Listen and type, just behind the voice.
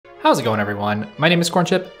How's it going, everyone? My name is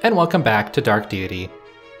Cornchip, and welcome back to Dark Deity.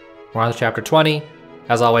 We're on to chapter 20.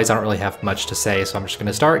 As always, I don't really have much to say, so I'm just going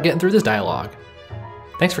to start getting through this dialogue.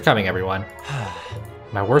 Thanks for coming, everyone.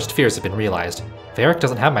 My worst fears have been realized. Varric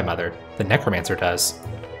doesn't have my mother. The Necromancer does.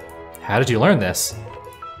 How did you learn this?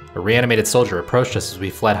 A reanimated soldier approached us as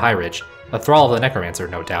we fled High Ridge, a thrall of the Necromancer,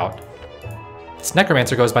 no doubt. This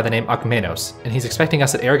Necromancer goes by the name Akmenos, and he's expecting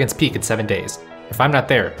us at Arrogance Peak in 7 days. If I'm not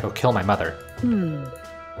there, he'll kill my mother.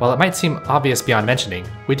 While it might seem obvious beyond mentioning,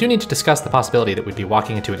 we do need to discuss the possibility that we'd be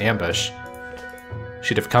walking into an ambush.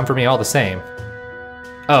 She'd have come for me all the same.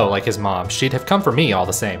 Oh, like his mom. She'd have come for me all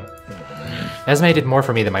the same. Esme did more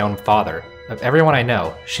for me than my own father. Of everyone I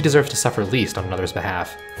know, she deserves to suffer least on another's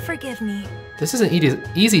behalf. Forgive me. This isn't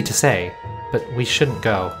easy to say, but we shouldn't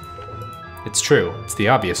go. It's true, it's the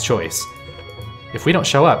obvious choice. If we don't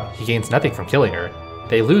show up, he gains nothing from killing her.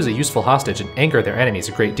 They lose a useful hostage and anger their enemies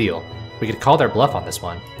a great deal. We could call their bluff on this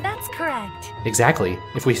one. That's correct. Exactly.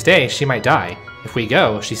 If we stay, she might die. If we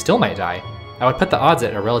go, she still might die. I would put the odds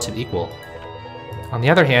at a relative equal. On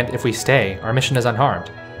the other hand, if we stay, our mission is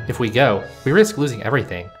unharmed. If we go, we risk losing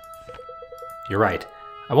everything. You're right.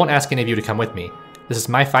 I won't ask any of you to come with me. This is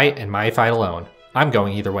my fight and my fight alone. I'm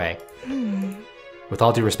going either way. With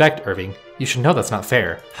all due respect, Irving, you should know that's not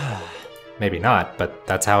fair. Maybe not, but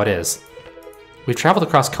that's how it is. We've traveled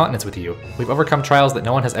across continents with you. We've overcome trials that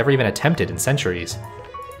no one has ever even attempted in centuries.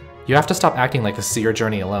 You have to stop acting like this is your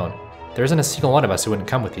journey alone. There isn't a single one of us who wouldn't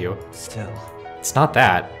come with you. Still. It's not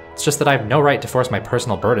that. It's just that I have no right to force my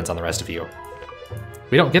personal burdens on the rest of you.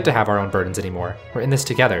 We don't get to have our own burdens anymore. We're in this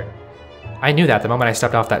together. I knew that the moment I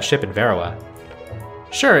stepped off that ship in Varroa.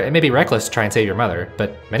 Sure, it may be reckless to try and save your mother,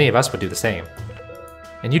 but many of us would do the same.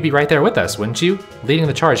 And you'd be right there with us, wouldn't you? Leading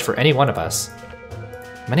the charge for any one of us.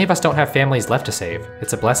 Many of us don't have families left to save.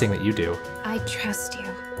 It's a blessing that you do. I trust you.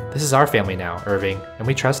 This is our family now, Irving, and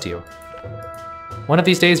we trust you. One of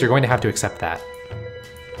these days, you're going to have to accept that.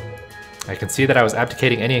 I can see that I was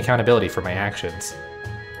abdicating any accountability for my actions.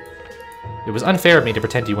 It was unfair of me to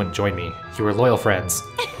pretend you wouldn't join me. You were loyal friends.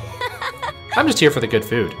 I'm just here for the good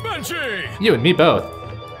food. Benji! You and me both.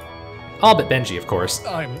 All but Benji, of course.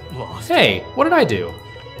 I'm lost. Hey, what did I do?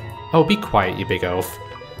 Oh, be quiet, you big oaf.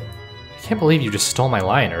 I can't believe you just stole my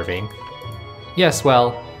line, Irving. Yes,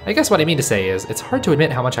 well, I guess what I mean to say is, it's hard to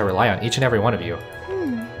admit how much I rely on each and every one of you.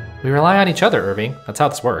 We rely on each other, Irving. That's how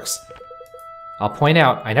this works. I'll point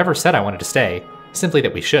out, I never said I wanted to stay, simply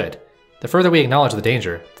that we should. The further we acknowledge the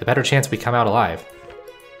danger, the better chance we come out alive.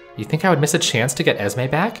 You think I would miss a chance to get Esme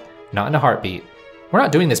back? Not in a heartbeat. We're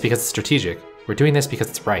not doing this because it's strategic. We're doing this because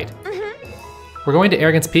it's right. We're going to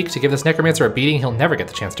Arrogance Peak to give this Necromancer a beating he'll never get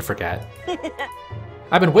the chance to forget.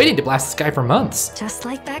 I've been waiting to blast this guy for months. Just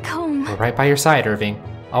like back home. We're right by your side, Irving.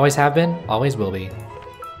 Always have been, always will be.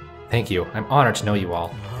 Thank you. I'm honored to know you all.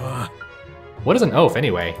 What is an oaf,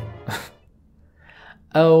 anyway?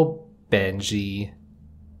 Oh, Benji.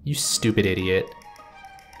 You stupid idiot.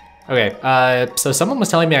 Okay, so someone was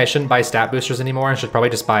telling me I shouldn't buy stat boosters anymore and should probably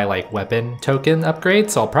just buy, like, weapon token upgrades,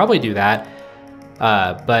 so I'll probably do that.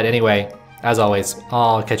 But anyway, as always,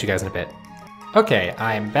 I'll catch you guys in a bit. Okay,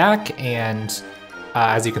 I'm back, and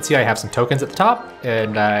as you can see, I have some tokens at the top,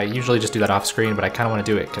 and I usually just do that off screen, but I kind of want to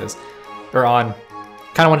do it kind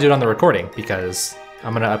of want to do it on the recording, because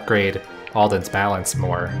I'm going to upgrade Alden's balance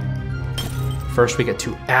more. First we get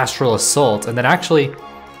to Astral Assault, and then actually,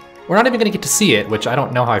 we're not even going to get to see it, which I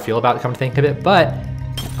don't know how I feel about it, come to think of it, but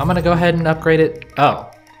I'm going to go ahead and upgrade it. Oh.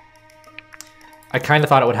 I kind of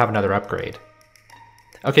thought it would have another upgrade.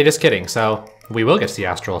 Okay, just kidding, so we will get to see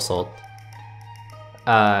Astral Assault.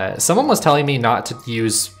 Someone was telling me not to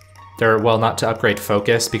use not to upgrade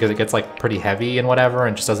Focus because it gets like pretty heavy and whatever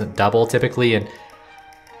and just doesn't double typically, and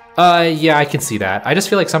yeah, I can see that. I just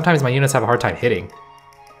feel like sometimes my units have a hard time hitting.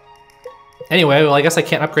 Anyway, well, I guess I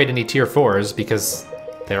can't upgrade any tier 4s because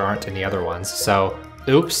there aren't any other ones, so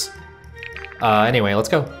oops. Anyway, let's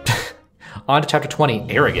go. On to chapter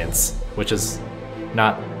 20, Arrogance, which is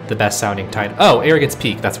not the best sounding title. Oh, Arrogance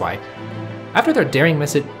Peak, that's why. After their daring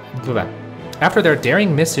mission,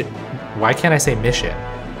 why can't I say mission?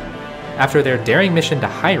 After their daring mission to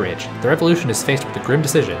High Ridge, the Revolution is faced with a grim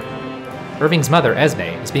decision. Irving's mother, Esme,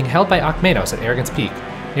 is being held by Akmenos at Arrogance Peak,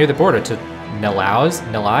 near the border to Niais?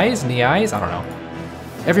 I don't know.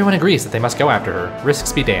 Everyone agrees that they must go after her,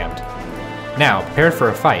 risks be damned. Now, prepared for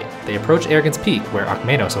a fight, they approach Arrogance Peak, where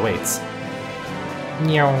Akmenos awaits.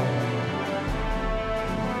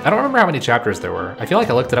 I don't remember how many chapters there were. I feel like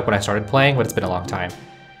I looked it up when I started playing, but it's been a long time.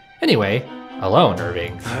 Anyway, alone,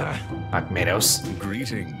 Irving. Akmenos.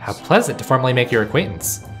 Greetings. How pleasant to formally make your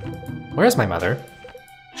acquaintance. Where is my mother?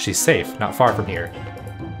 She's safe, not far from here.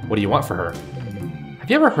 What do you want for her? Have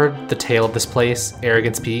you ever heard the tale of this place,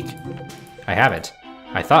 Arrogance Peak? I haven't.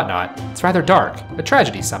 I thought not. It's rather dark. A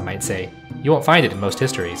tragedy, some might say. You won't find it in most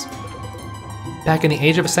histories. Back in the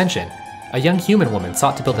Age of Ascension, a young human woman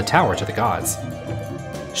sought to build a tower to the gods.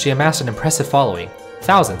 She amassed an impressive following,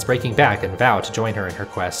 thousands breaking back and vowed to join her in her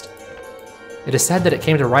quest. It is said that it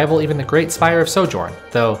came to rival even the Great Spire of Sojourn,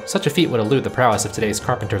 though such a feat would elude the prowess of today's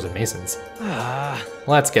carpenters and masons.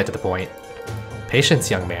 Let's get to the point. Patience,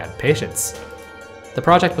 young man, patience. The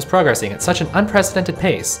project was progressing at such an unprecedented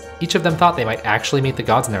pace, each of them thought they might actually meet the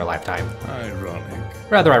gods in their lifetime. Ironic.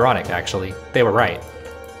 Rather ironic, actually. They were right.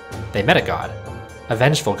 They met a god. A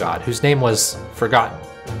vengeful god whose name was forgotten.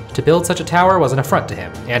 To build such a tower was an affront to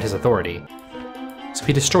him and his authority. So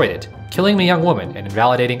he destroyed it, killing the young woman and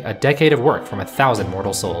invalidating a decade of work from 1,000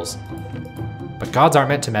 mortal souls. But gods aren't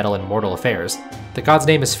meant to meddle in mortal affairs. The god's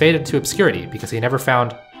name is faded to obscurity because he never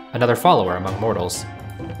found another follower among mortals.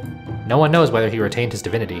 No one knows whether he retained his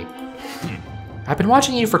divinity. I've been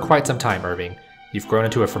watching you for quite some time, Irving. You've grown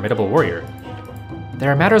into a formidable warrior.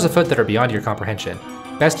 There are matters afoot that are beyond your comprehension.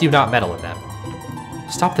 Best you not meddle in them.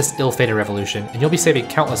 Stop this ill-fated revolution, and you'll be saving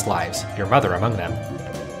countless lives, your mother among them.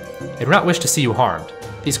 I do not wish to see you harmed.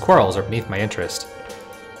 These quarrels are beneath my interest.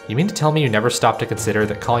 You mean to tell me you never stopped to consider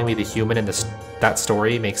that calling me the human in that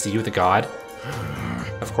story makes you the god?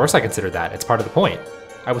 Of course I considered that. It's part of the point.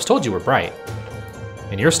 I was told you were bright.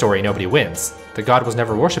 In your story, nobody wins. The god was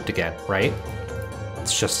never worshipped again, right?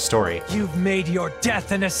 It's just a story. You've made your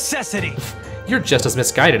death a necessity! You're just as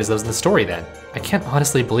misguided as those in the story, then. I can't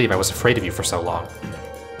honestly believe I was afraid of you for so long.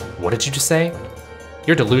 What did you just say?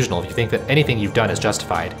 You're delusional if you think that anything you've done is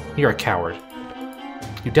justified. You're a coward.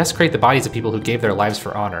 You desecrate the bodies of people who gave their lives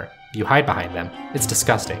for honor. You hide behind them. It's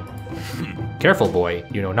disgusting. Careful, boy.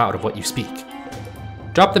 You know not of what you speak.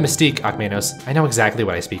 Drop the mystique, Akmenos. I know exactly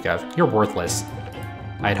what I speak of. You're worthless.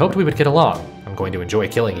 I had hoped we would get along. I'm going to enjoy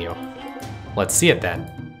killing you. Let's see it then.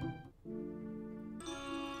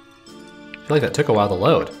 I feel like that took a while to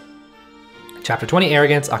load. Chapter 20,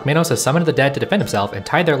 Arrogance. Akmenos has summoned the dead to defend himself and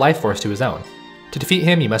tied their life force to his own. To defeat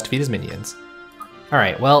him, you must defeat his minions.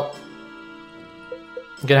 Alright, well,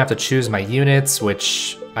 I'm gonna have to choose my units,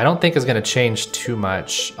 which I don't think is gonna change too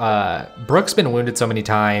much. Brooke's been wounded so many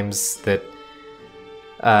times that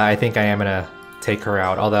I think I am gonna take her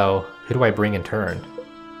out, although, who do I bring in turn?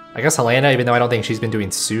 I guess Helena, even though I don't think she's been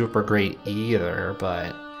doing super great either,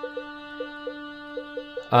 but...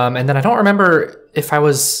 and then I don't remember if I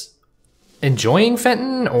was enjoying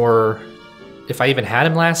Fenton, or if I even had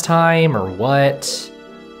him last time, or what.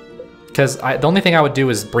 Because the only thing I would do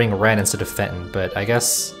is bring Ren instead of Fenton, but I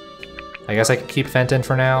guess I could keep Fenton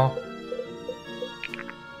for now.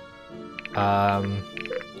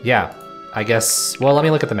 Yeah, I guess, well, let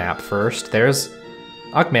me look at the map first. There's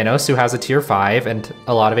Akmenos, who has a tier 5 and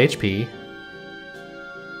a lot of HP.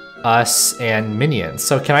 Us and minions.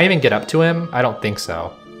 So can I even get up to him? I don't think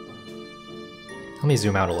so. Let me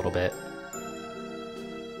zoom out a little bit.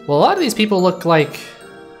 Well, a lot of these people look like...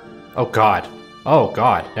 Oh god. Oh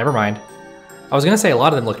god, never mind. I was gonna say a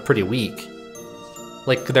lot of them look pretty weak.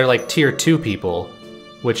 Like, they're like tier 2 people,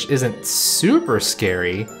 which isn't super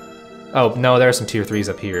scary. Oh, no, there are some tier 3s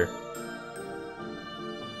up here.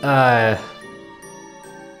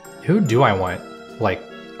 Who do I want, like,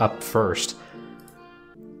 up first?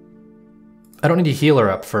 I don't need a healer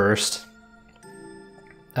up first.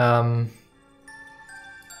 I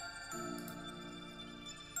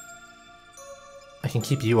can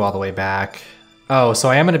keep you all the way back. Oh, so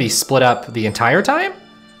I am gonna be split up the entire time?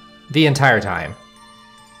 The entire time.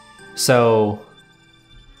 So...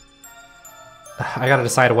 I gotta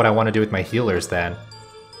decide what I want to do with my healers then.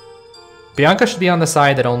 Bianca should be on the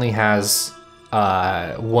side that only has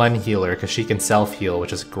one healer, because she can self-heal,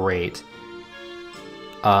 which is great.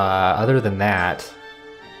 Other than that,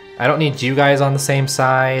 I don't need you guys on the same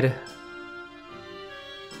side.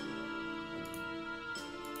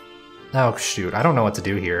 Oh shoot, I don't know what to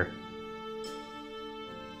do here.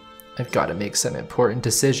 I've got to make some important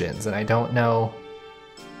decisions, and I don't know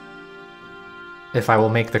if I will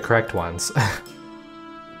make the correct ones.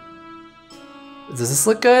 Does this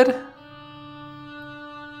look good?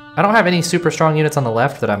 I don't have any super strong units on the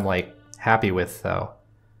left that I'm, like, happy with, though.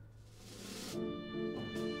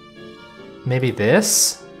 Maybe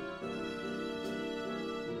this?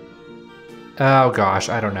 Oh gosh,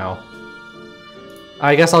 I don't know.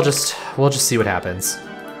 I guess we'll just see what happens.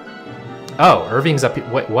 Oh, Irving's up here.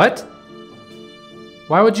 Wait, what?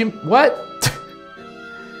 Why would you, what?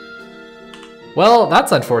 Well,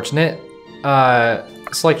 that's unfortunate.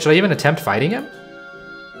 So like, should I even attempt fighting him?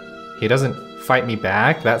 He doesn't fight me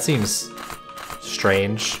back? That seems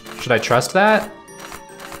strange. Should I trust that?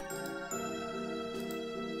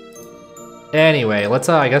 Anyway, let's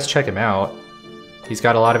I guess check him out. He's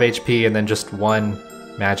got a lot of HP and then just one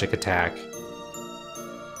magic attack.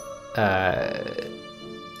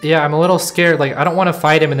 Yeah, I'm a little scared. Like, I don't want to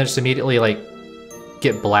fight him and then just immediately, like,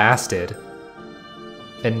 get blasted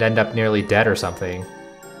and end up nearly dead or something.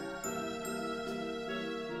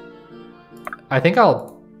 I think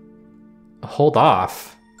I'll hold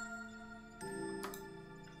off.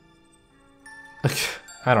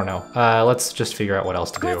 I don't know. Let's just figure out what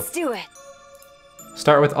else to do. Let's do it.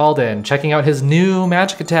 Start with Alden, checking out his new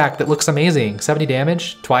magic attack that looks amazing. 70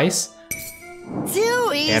 damage, twice.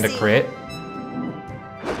 Too easy. And a crit.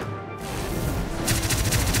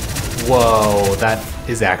 Whoa, that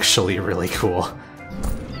is actually really cool.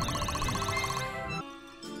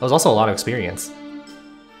 That was also a lot of experience.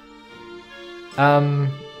 In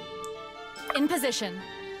position.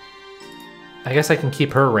 I guess I can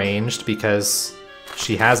keep her ranged because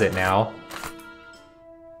she has it now.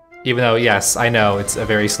 Even though, yes, I know, it's a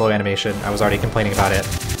very slow animation. I was already complaining about it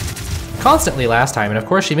constantly last time, and of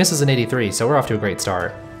course she misses an 83, so we're off to a great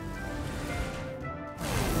start.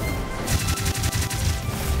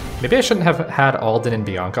 Maybe I shouldn't have had Alden and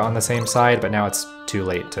Bianca on the same side, but now it's too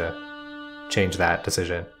late to change that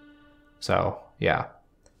decision. So, yeah.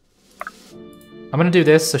 I'm gonna do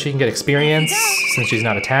this so she can get experience, since she's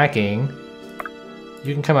not attacking.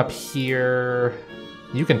 You can come up here.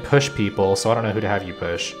 You can push people, so I don't know who to have you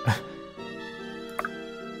push.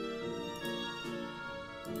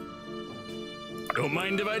 Don't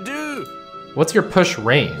mind if I do. What's your push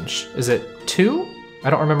range? Is it 2? I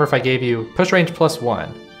don't remember if I gave you push range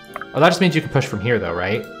 +1. Oh, that just means you can push from here though,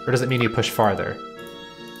 right? Or does it mean you push farther?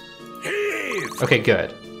 Okay,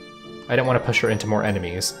 good. I didn't want to push her into more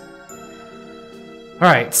enemies.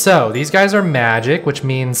 Alright, so these guys are magic, which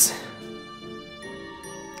means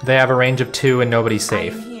they have a range of 2 and nobody's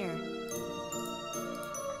safe.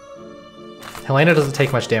 Helena doesn't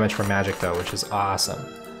take much damage from magic though, which is awesome.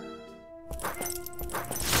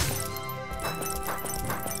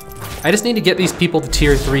 I just need to get these people to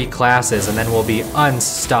tier 3 classes and then we'll be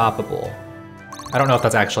unstoppable. I don't know if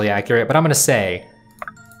that's actually accurate, but I'm gonna say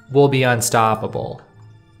we'll be unstoppable.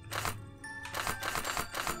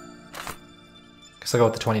 Guess I'll go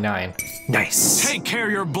with the 29. Nice. Take care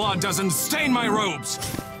your blood doesn't stain my robes.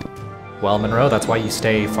 Well, Monroe, that's why you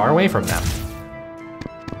stay far away from them.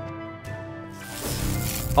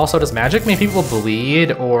 Also, does magic make people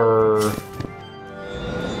bleed or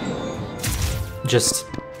just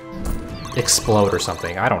explode or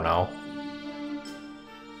something? I don't know.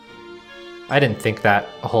 I didn't think that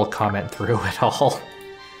whole comment through at all.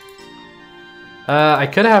 I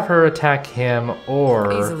could have her attack him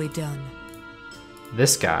or Easily done.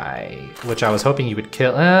 This guy, which I was hoping you would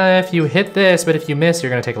kill. If you hit this, but if you miss, you're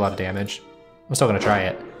gonna take a lot of damage. I'm still gonna try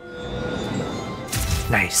it.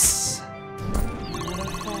 Nice.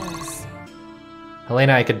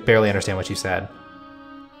 Helena, I could barely understand what you said.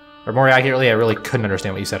 Or more accurately, I really couldn't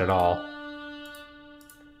understand what you said at all.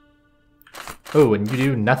 Oh, and you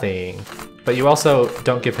do nothing. But you also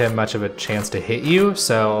don't give him much of a chance to hit you,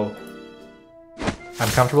 so I'm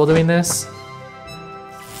comfortable doing this.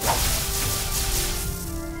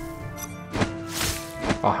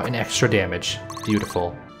 Oh, an extra damage.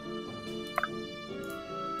 Beautiful.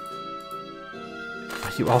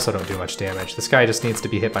 You also don't do much damage. This guy just needs to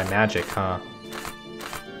be hit by magic, huh?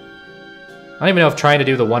 I don't even know if trying to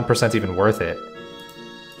do the 1% is even worth it.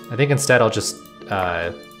 I think instead I'll just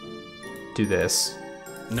do this.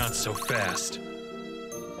 Not so fast.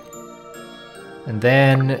 And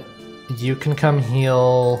then you can come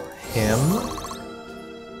heal him.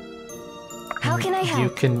 How can I help? You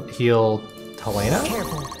can heal Helena?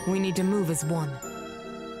 Careful, we need to move as one.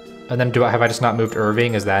 And then have I just not moved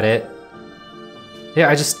Irving? Is that it?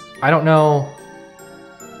 Yeah, I don't know.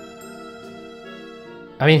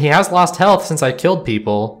 I mean, he has lost health since I killed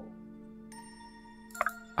people.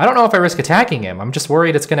 I don't know if I risk attacking him. I'm just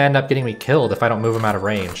worried it's gonna end up getting me killed if I don't move him out of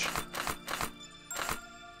range.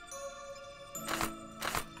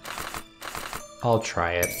 I'll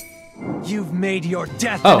try it. You've made your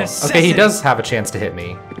death Oh, a necessity. okay, he does have a chance to hit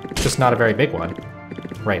me. Just not a very big one.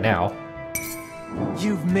 Right now.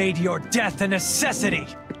 You've made your death a necessity.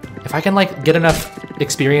 If I can, like, get enough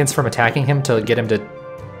experience from attacking him to get him to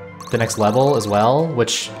the next level as well,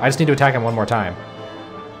 which I just need to attack him one more time.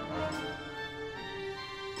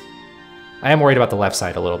 I am worried about the left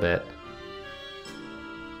side a little bit.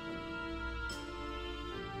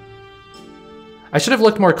 I should have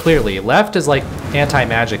looked more clearly. Left is like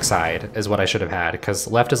anti-magic side is what I should have had, because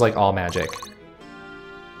left is like all magic.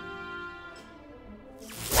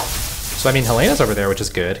 So I mean, Helena's over there, which is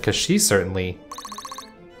good, because she's certainly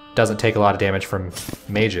doesn't take a lot of damage from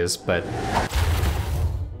mages, but...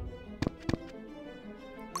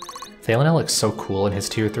 Thalenel looks so cool in his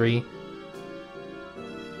tier 3.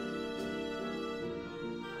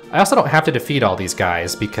 I also don't have to defeat all these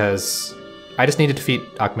guys because I just need to defeat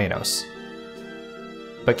Akmenos.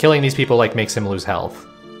 But killing these people like makes him lose health.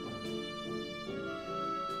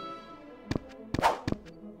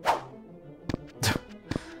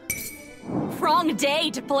 Wrong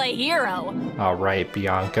day to play hero. All right,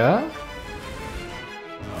 Bianca.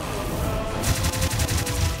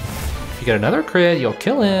 If you get another crit, you'll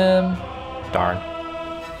kill him. Darn.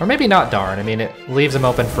 Or maybe not darn. I mean, it leaves him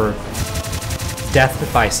open for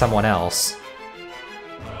death by someone else.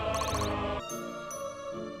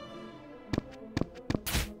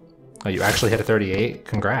 Oh, you actually hit a 38?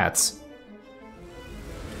 Congrats.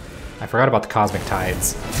 I forgot about the Cosmic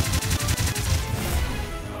Tides.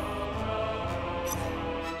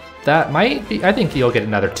 That might be... I think you'll get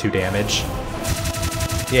another 2 damage.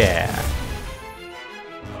 Yeah.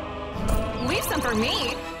 Leave some for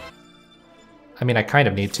me. I mean, I kind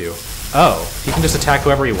of need to. Oh, he can just attack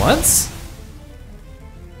whoever he wants?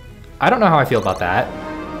 I don't know how I feel about that.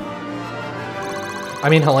 I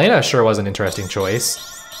mean, Helena sure was an interesting choice.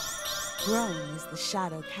 Growing is the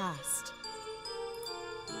shadow cast.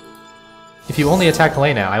 If you only attack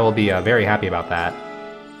Helena, I will be very happy about that.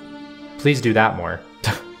 Please do that more.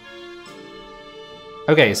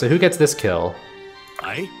 Okay, so who gets this kill?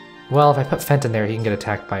 Well, if I put Fenton there, he can get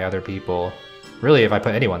attacked by other people. Really, if I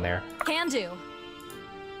put anyone there. Can do.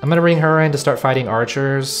 I'm gonna bring her in to start fighting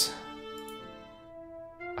archers.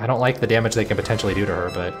 I don't like the damage they can potentially do to her,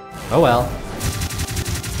 but oh well.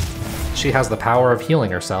 She has the power of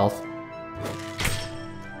healing herself.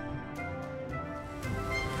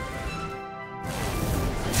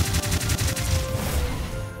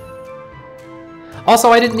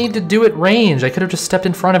 Also, I didn't need to do it range. I could have just stepped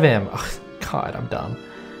in front of him. Oh, God, I'm dumb.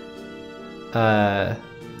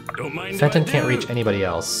 Fenton can't reach anybody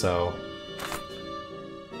else, so...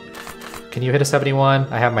 Can you hit a 71?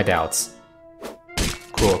 I have my doubts.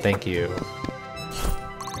 Cool, thank you.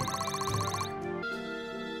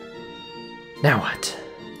 Now what?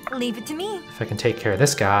 Leave it to me. If I can take care of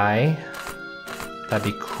this guy, that'd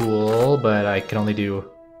be cool, but I can only do...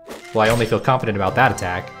 Well, I only feel confident about that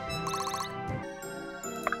attack.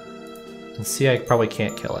 And see, I probably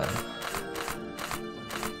can't kill him.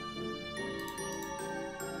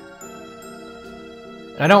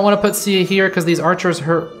 I don't want to put Sia here because these archers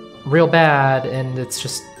hurt real bad, and it's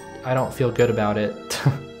just... I don't feel good about it.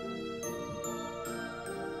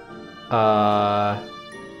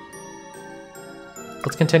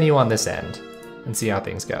 Let's continue on this end and see how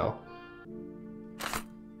things go.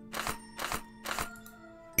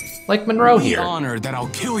 Like Monroe here. Be honored that I'll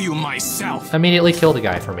kill you myself. Immediately killed a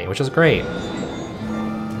guy for me, which is great.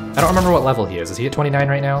 I don't remember what level he is. Is he at 29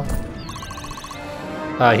 right now?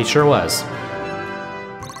 He sure was.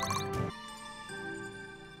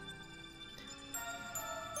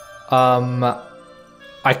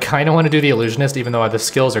 I kind of want to do the Illusionist, even though the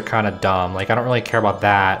skills are kind of dumb. Like, I don't really care about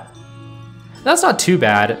that. That's not too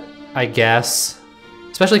bad, I guess.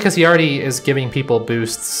 Especially because he already is giving people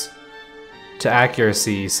boosts to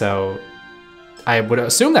accuracy, so I would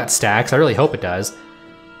assume that stacks. I really hope it does.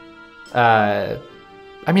 I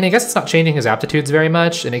mean, I guess it's not changing his aptitudes very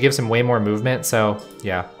much, and it gives him way more movement, so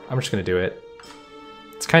yeah, I'm just gonna do it.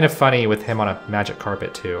 It's kind of funny with him on a magic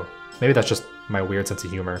carpet, too. Maybe that's just my weird sense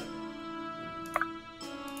of humor.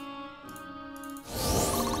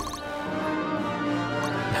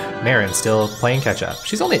 Marin still playing catch up.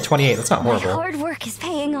 She's only at 28, that's not horrible. My hard work is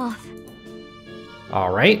paying off.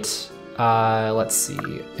 All right, let's see.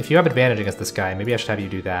 If you have advantage against this guy, maybe I should have you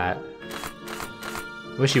do that.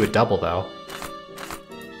 Wish you would double though.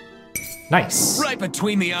 Nice. Right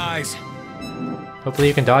between the eyes. Hopefully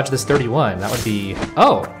you can dodge this 31. That would be,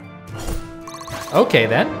 oh. Okay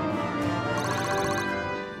then.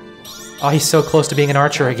 Oh, he's so close to being an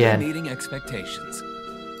archer again. Meeting expectations.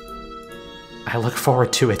 I look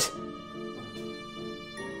forward to it.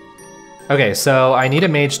 Okay, so I need a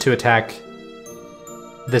mage to attack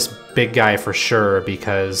this big guy for sure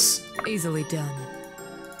because Easily done.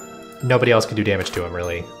 nobody else can do damage to him,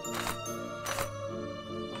 really.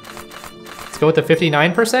 Let's go with the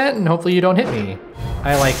 59% and hopefully you don't hit me.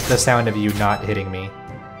 I like the sound of you not hitting me.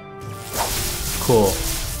 Cool.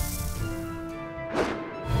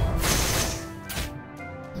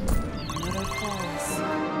 Another falls.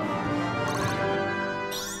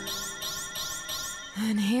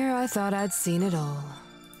 And here I thought I'd seen it all.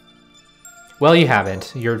 Well, you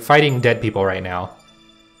haven't. You're fighting dead people right now.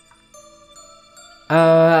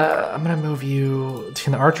 I'm gonna move you.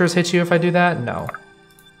 Can the archers hit you if I do that? No.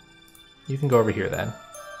 You can go over here then.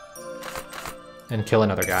 And kill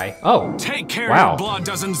another guy. Oh! Take care wow. your blood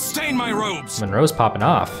doesn't stain my robes! Monroe's popping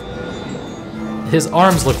off. His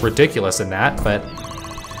arms look ridiculous in that, but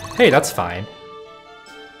hey, that's fine.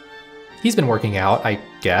 He's been working out, I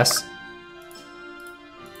guess.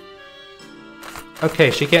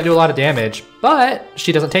 Okay, she can't do a lot of damage, but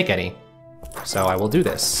she doesn't take any. So I will do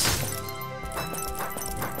this.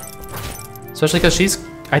 Especially because she's,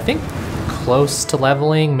 I think, close to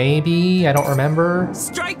leveling, maybe? I don't remember.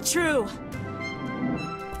 Strike true!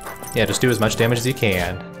 Yeah, just do as much damage as you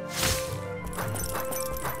can.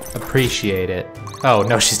 Appreciate it. Oh,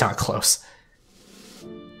 no, she's not close.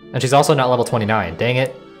 And she's also not level 29. Dang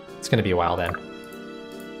it. It's gonna be a while then.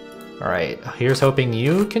 Alright, here's hoping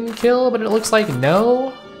you can kill, but it looks like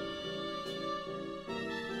no.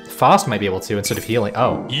 Faust might be able to instead of healing.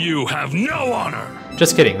 Oh. You have no honor!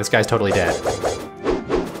 Just kidding, this guy's totally dead.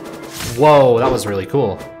 Whoa, that was really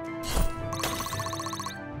cool.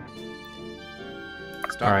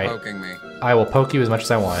 Stop Alright. poking me. I will poke you as much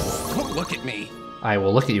as I want. Don't look at me. I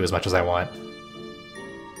will look at you as much as I want.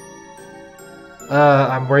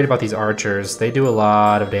 I'm worried about these archers. They do a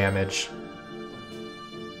lot of damage.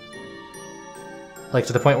 Like,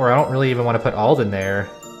 to the point where I don't really even want to put Alden there,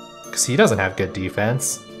 because he doesn't have good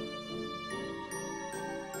defense.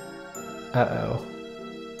 Uh-oh.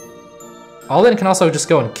 Alden can also just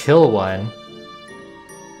go and kill one.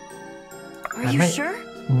 Are you sure?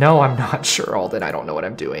 No, I'm not sure, Alden. I don't know what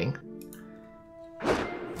I'm doing.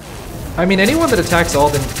 I mean, anyone that attacks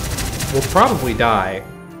Alden will probably die,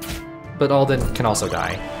 but Alden can also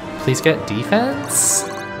die. Please get defense?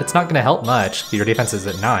 It's not gonna help much. Your defense is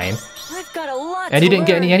at 9. I've got a lot And you to didn't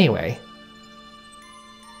get learn. any anyway.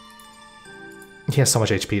 He has so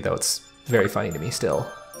much HP though, it's very funny to me still.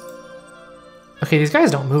 Okay, these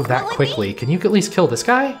guys don't move that quickly. Can you at least kill this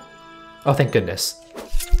guy? Oh, thank goodness.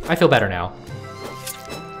 I feel better now.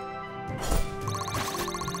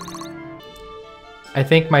 I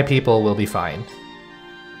think my people will be fine.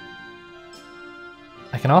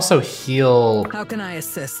 I can also heal How can I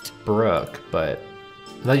assist? Brooke, but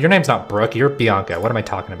your name's not Brooke, you're Bianca. What am I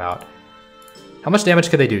talking about? How much damage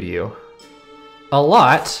could they do to you? A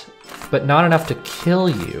lot, but not enough to kill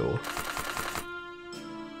you.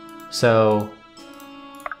 So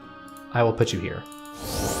I will put you here.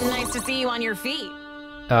 Nice to see you on your feet.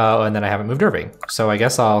 Oh, and then I haven't moved Irving. So I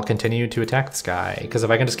guess I'll continue to attack this guy, because if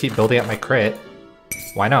I can just keep building up my crit,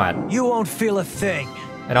 why not? You won't feel a thing.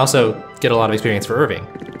 And also get a lot of experience for Irving.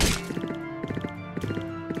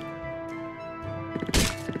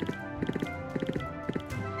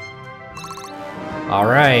 All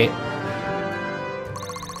right.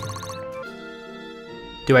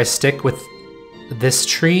 Do I stick with this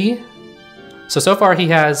tree? So far he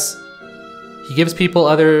gives people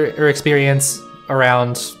other experience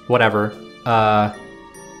around whatever.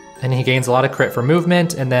 And he gains a lot of crit for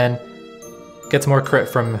movement and then gets more crit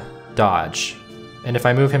from dodge. And if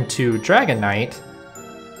I move him to Dragon Knight,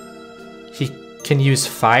 he can use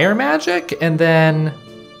fire magic and then...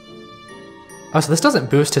 Oh, so this doesn't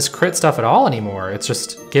boost his crit stuff at all anymore. It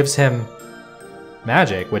just gives him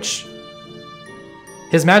magic, which...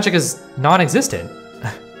 His magic is non-existent.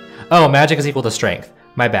 Oh, magic is equal to strength.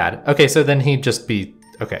 My bad. Okay, so then he'd just be...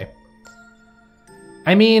 Okay.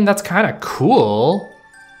 I mean, that's kind of cool,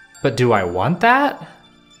 but do I want that?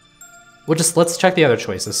 Let's check the other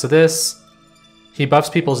choices. So this, he buffs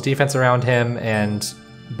people's defense around him and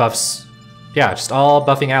buffs, yeah, just all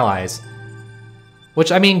buffing allies.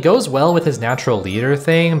 Which, I mean, goes well with his natural leader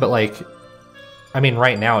thing, but like, I mean,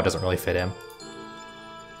 right now it doesn't really fit him.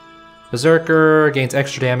 Berserker gains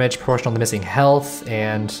extra damage proportional to missing health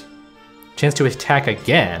and chance to attack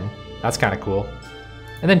again. That's kind of cool.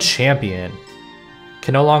 And then Champion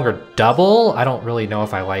can no longer double. I don't really know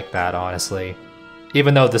if I like that, honestly.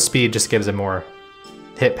 Even though the speed just gives him more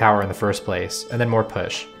hit power in the first place, and then more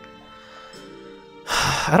push.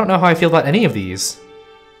 I don't know how I feel about any of these.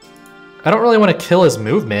 I don't really want to kill his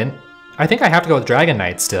movement. I think I have to go with Dragon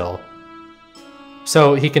Knight still.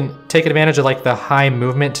 So he can take advantage of like the high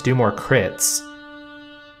movement to do more crits.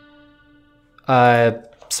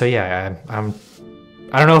 So yeah, I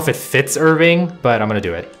don't know if it fits Irving, but I'm gonna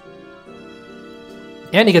do it.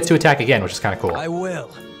 And he gets to attack again, which is kind of cool. I will.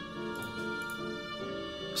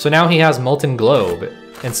 So now he has Molten Globe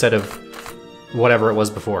instead of whatever it was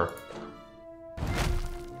before.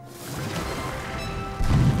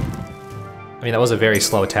 I mean, that was a very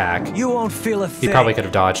slow attack. You won't feel a thing. He probably could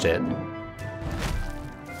have dodged it.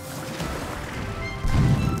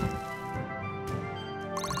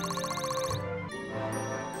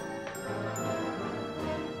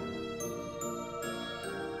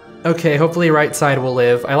 Okay, hopefully right side will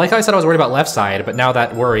live. I like how I said I was worried about left side, but now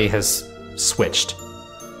that worry has switched.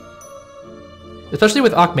 Especially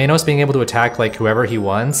with Akmenos being able to attack like whoever he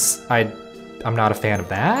wants, I'm not a fan of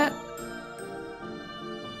that.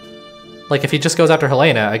 Like if he just goes after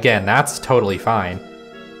Helena, again, that's totally fine.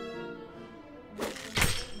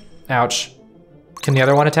 Ouch. Can the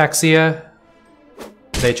other one attack Sia?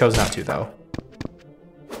 They chose not to though.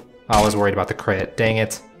 I was worried about the crit, dang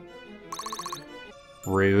it.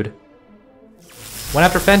 Rude. Went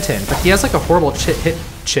after Fenton, but he has like a horrible hit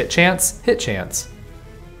chance.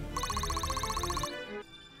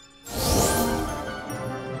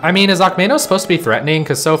 I mean, is Akmenos supposed to be threatening?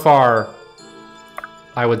 Because so far,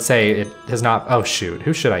 I would say it has not. Oh shoot,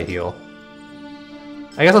 who should I heal?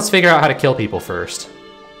 I guess let's figure out how to kill people first.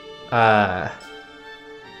 And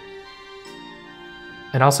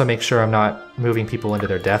also make sure I'm not moving people into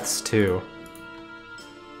their deaths too.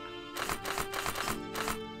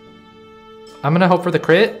 I'm gonna hope for the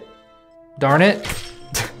crit. Darn it.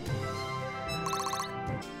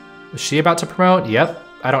 Is she about to promote? Yep.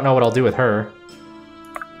 I don't know what I'll do with her.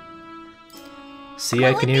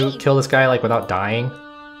 Sia, can you kill this guy like without dying?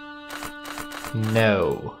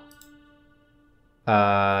 No.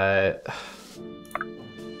 Let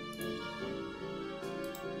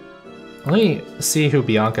me see who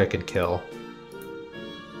Bianca can kill.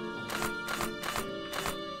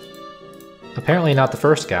 Apparently not the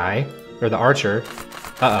first guy. Or the archer.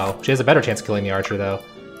 Uh-oh, she has a better chance of killing the archer, though.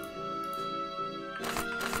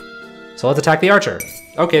 So let's attack the archer.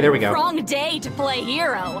 Okay, there we go. Wrong day to play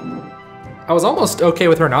hero. I was almost okay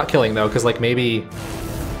with her not killing, though, because, like, maybe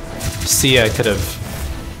Sia could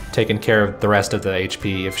have taken care of the rest of the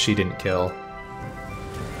HP if she didn't kill.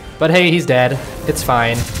 But hey, he's dead. It's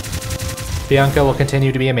fine. Bianca will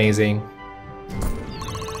continue to be amazing.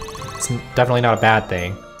 It's definitely not a bad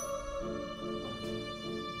thing.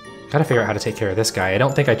 Gotta figure out how to take care of this guy. I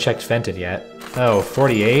don't think I checked Fenton yet. Oh,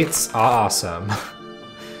 48s? Awesome.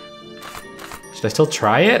 Should I still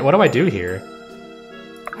try it? What do I do here?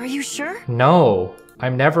 Are you sure? No,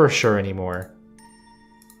 I'm never sure anymore.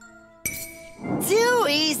 Too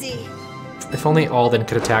easy. If only Alden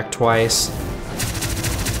could attack twice.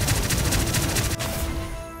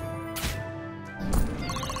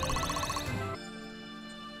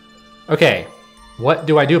 Okay, what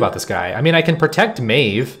do I do about this guy? I mean, I can protect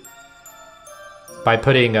Maeve by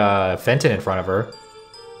putting Fenton in front of her.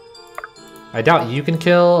 I doubt you can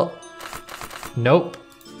kill. Nope.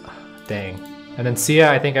 Dang. And then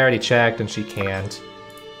Sia, I think I already checked, and she can't.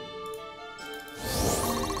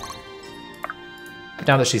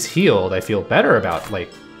 Now that she's healed, I feel better about,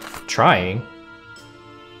 like, trying.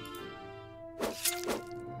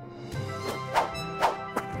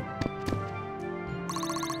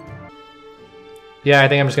 Yeah, I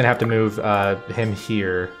think I'm just gonna have to move him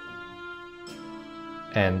here.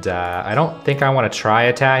 And I don't think I want to try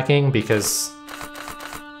attacking because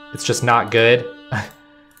it's just not good.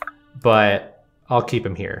 But I'll keep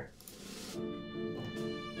him here.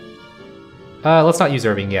 Let's not use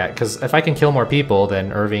Irving yet, because if I can kill more people,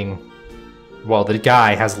 then Irving, well, the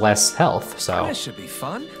guy has less health, so. This should be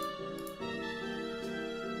fun.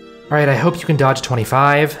 All right, I hope you can dodge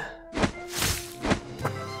 25.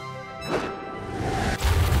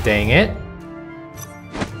 Dang it.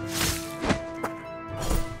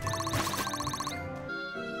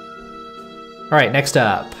 All right, next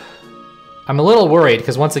up. I'm a little worried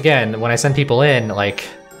because once again, when I send people in, like,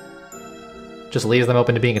 just leaves them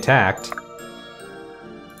open to being attacked.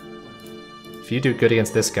 If you do good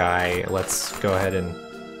against this guy, let's go ahead and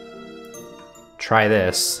try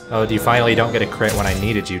this. Oh, you finally don't get a crit when I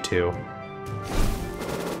needed you to.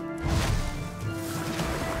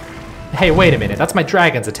 Hey, wait a minute, that's my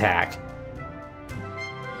dragon's attack.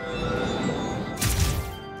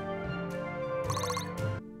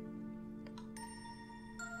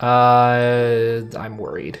 I'm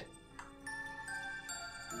worried.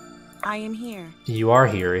 I am here. You are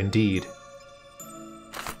here, indeed.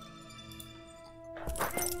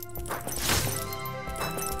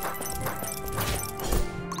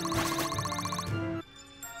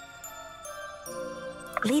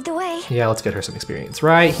 Lead the way. Yeah, let's get her some experience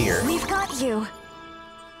right here. We've got you.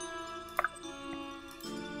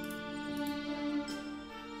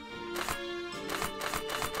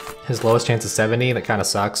 His lowest chance is 70, that kind of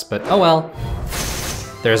sucks, but oh well.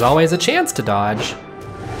 There's always a chance to dodge.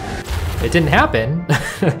 It didn't happen,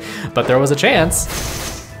 but there was a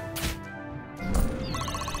chance.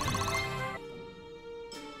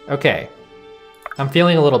 Okay, I'm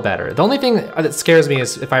feeling a little better. The only thing that scares me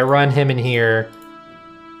is if I run him in here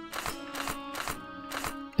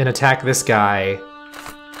and attack this guy,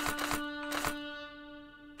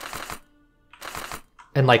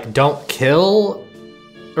 and like don't kill,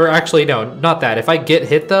 or actually no, not that. If I get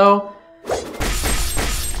hit though,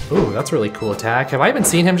 ooh, that's a really cool attack. Have I even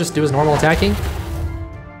seen him just do his normal attacking?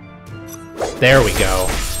 There we go.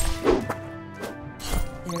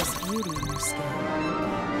 There's beauty in your skin.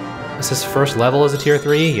 Is his first level as a tier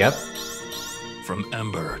 3? Yep. From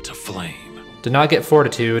ember to flame. Did not get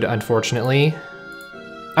fortitude, unfortunately.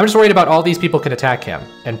 I'm just worried about all these people can attack him,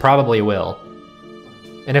 and probably will.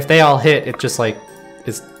 And if they all hit, it just like,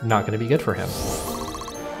 is not gonna be good for him.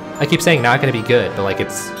 I keep saying not gonna be good, but like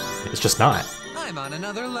it's just not. I'm on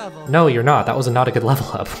another level. No, you're not. That was not a good level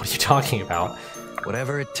up. What are you talking about?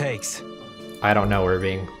 Whatever it takes. I don't know,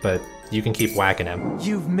 Irving, but you can keep whacking him.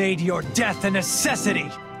 You've made your death a necessity.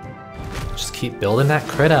 Just keep building that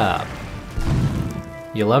crit up.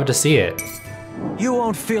 You love to see it. You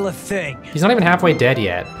won't feel a thing. He's not even halfway dead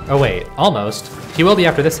yet. Oh wait, almost. He will be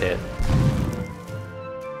after this hit.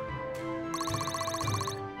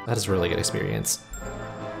 That is really good experience.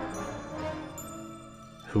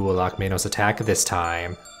 Who will lock Manos attack this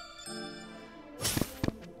time?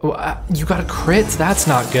 Oh, you got a crit? That's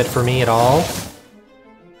not good for me at all.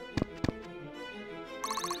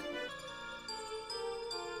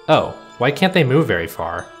 Oh, why can't they move very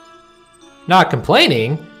far? Not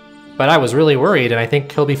complaining, but I was really worried and I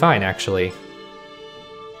think he'll be fine actually.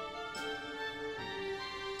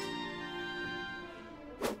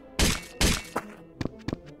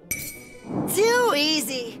 Too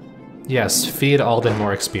easy. Yes, feed Alden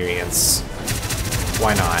more experience.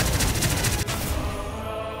 Why not?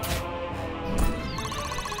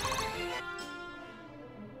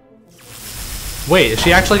 Wait, is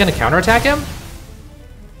she actually gonna counterattack him?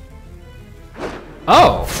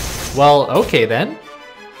 Oh, well, okay then.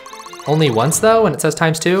 Only once though, and it says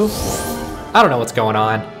 ×2? I don't know what's going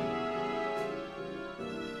on.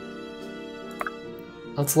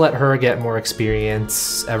 Let's let her get more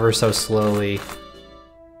experience ever so slowly.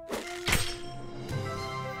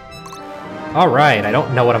 All right, I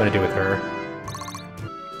don't know what I'm gonna do with her.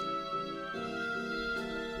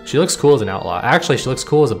 She looks cool as an outlaw. Actually, she looks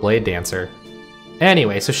cool as a blade dancer.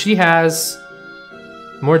 Anyway, so she has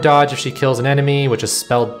more dodge if she kills an enemy, which is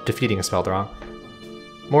defeating a spelled wrong.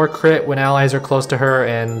 More crit when allies are close to her,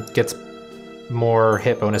 and gets more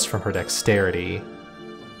hit bonus from her dexterity.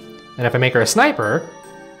 And if I make her a sniper,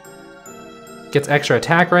 gets extra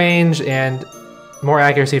attack range and more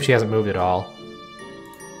accuracy if she hasn't moved at all.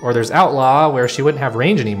 Or there's Outlaw, where she wouldn't have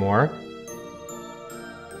range anymore.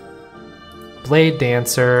 Blade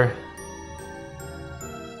Dancer.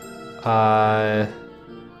 And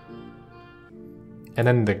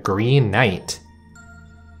then the Green Knight.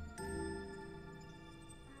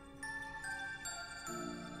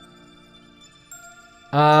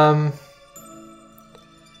 I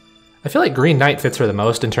feel like Green Knight fits her the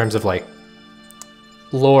most in terms of like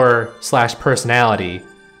lore / personality,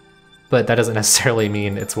 but that doesn't necessarily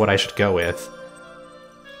mean it's what I should go with.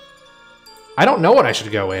 I don't know what I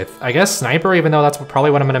should go with. I guess Sniper, even though that's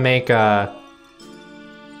probably what I'm gonna make,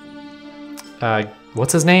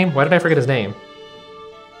 what's his name? Why did I forget his name?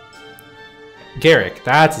 Garrick,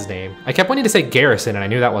 that's his name. I kept wanting to say Garrison and I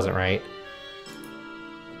knew that wasn't right.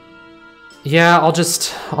 Yeah, I'll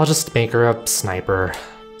just make her a Sniper.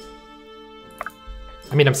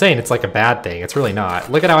 I mean, I'm saying it's like a bad thing. It's really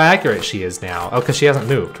not. Look at how accurate she is now. Oh, because she hasn't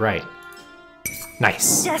moved, right.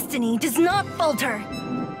 Nice. Destiny does not falter.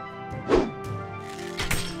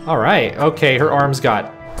 All right, okay, her arms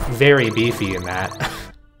got very beefy in that.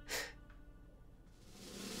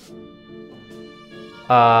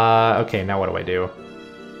 Okay, now what do I do?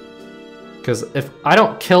 Because if I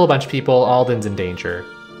don't kill a bunch of people, Alden's in danger.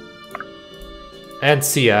 And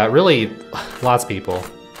Sia, really, lots of people.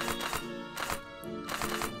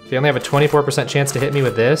 If you only have a 24% chance to hit me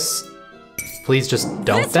with this, please just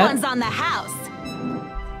don't This that. one's on the house.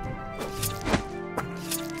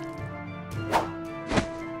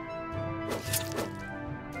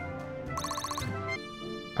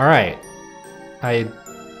 All right, I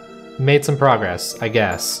made some progress, I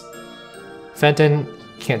guess. Fenton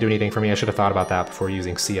can't do anything for me. I should have thought about that before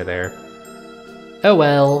using Sia there. Oh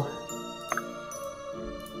well.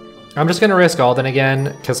 I'm just gonna risk Alden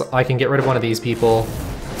again, because I can get rid of one of these people.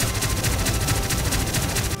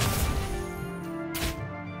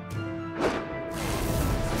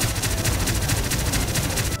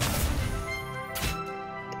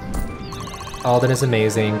 Alden is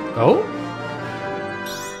amazing. Oh?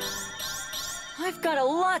 I've got a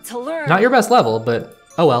lot to learn. Not your best level, but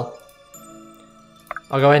oh well.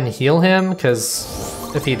 I'll go ahead and heal him,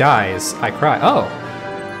 because if he dies, I cry. Oh.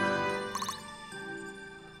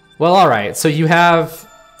 Well, alright, so you have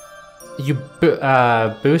You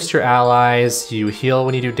boost your allies, you heal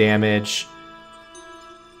when you do damage,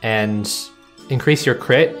 and increase your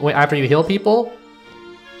crit after you heal people?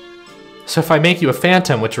 So if I make you a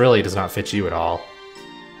phantom, which really does not fit you at all.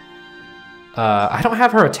 I don't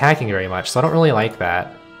have her attacking very much, so I don't really like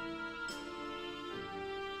that.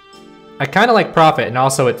 I kind of like Prophet, and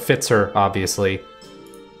also it fits her, obviously.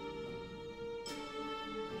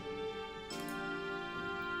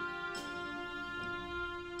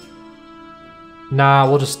 Nah,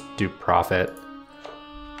 we'll just do Prophet.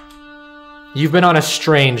 You've been on a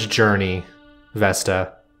strange journey,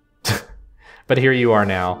 Vesta. But here you are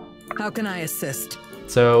now. How can I assist?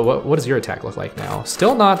 So what does your attack look like now?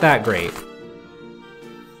 Still not that great.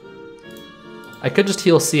 I could just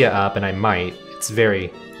heal Sia up, and I might. It's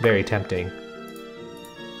very, very tempting.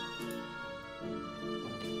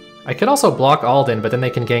 I could also block Alden, but then they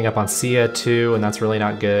can gang up on Sia too, and that's really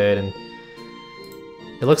not good. And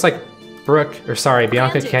it looks like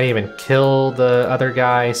Bianca can't even kill the other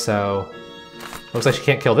guy, so looks like she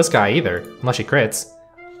can't kill this guy either, unless she crits.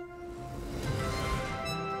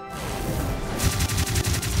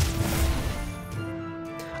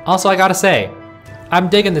 Also, I gotta say, I'm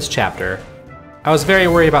digging this chapter. I was very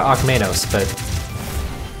worried about Alkmenos, but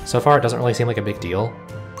so far it doesn't really seem like a big deal.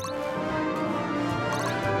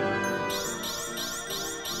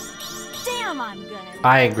 Damn, I'm good.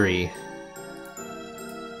 I agree.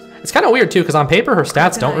 It's kind of weird too, because on paper her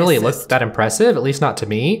stats don't really look that impressive, at least not to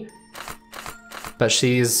me. But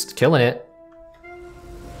she's killing it.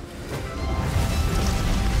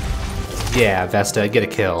 Yeah, Vesta, get a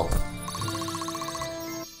kill.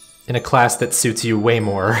 In a class that suits you way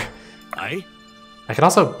more. Aye? I could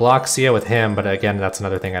also block Sia with him, but again, that's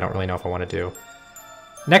another thing I don't really know if I want to do.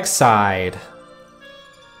 Next side.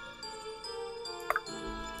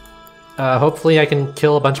 Hopefully I can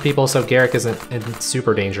kill a bunch of people so Garrick isn't in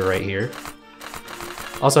super danger right here.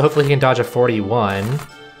 Also, hopefully he can dodge a 41.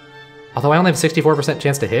 Although I only have a 64%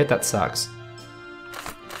 chance to hit, that sucks.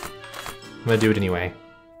 I'm gonna do it anyway.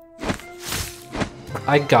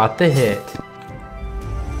 I got the hit.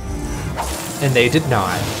 And they did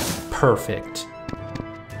not. Perfect.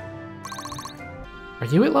 Are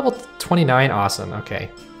you at level 29? Awesome,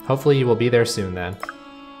 okay. Hopefully you will be there soon then.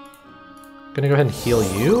 Gonna go ahead and heal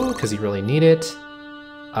you, because you really need it.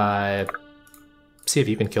 See if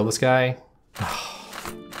you can kill this guy.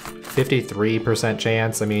 53%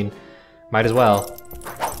 chance, I mean, might as well.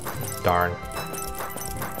 Darn.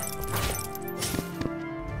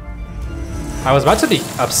 I was about to be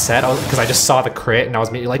upset because I just saw the crit and I was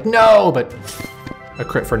immediately like, no, but a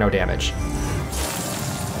crit for no damage.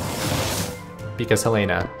 Because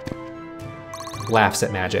Helena laughs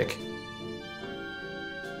at magic.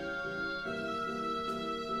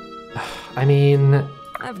 I mean...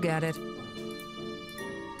 I've got it.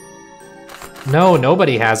 No,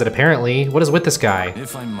 nobody has it apparently. What is with this guy?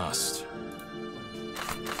 If I must.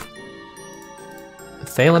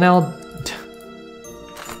 Thalanel?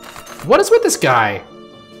 What is with this guy?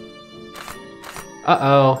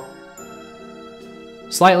 Uh-oh.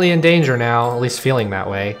 Slightly in danger now, at least feeling that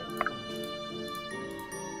way.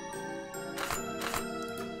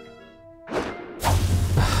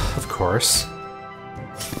 Of course.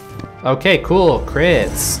 Okay, cool.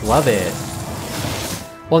 Crits. Love it.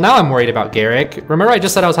 Well, now I'm worried about Garrick. Remember I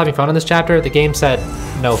just said I was having fun in this chapter? The game said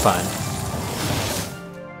no fun.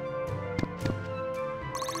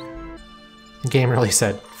 The game really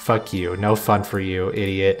said, fuck you. No fun for you,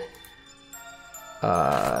 idiot.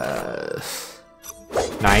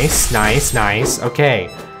 Nice, nice, nice. Okay.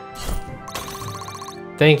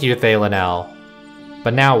 Thank you, Thalanel.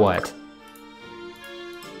 But now what?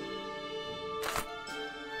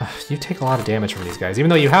 You take a lot of damage from these guys, even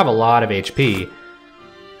though you have a lot of HP.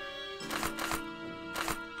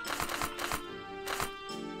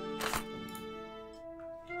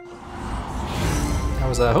 I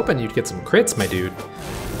was hoping you'd get some crits, my dude.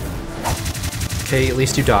 Okay, at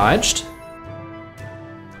least you dodged.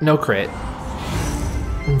 No crit.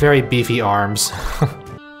 Very beefy arms.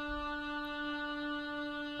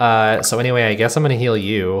 So anyway, I guess I'm gonna heal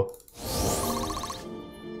you.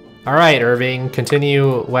 All right, Irving,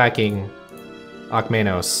 continue whacking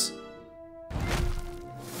Alkmenos.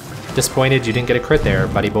 Disappointed you didn't get a crit there,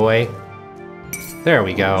 buddy boy. There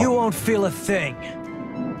we go. You won't feel a thing.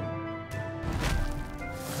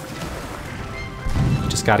 You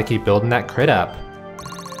just gotta keep building that crit up.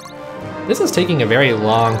 This is taking a very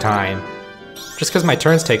long time. Just because my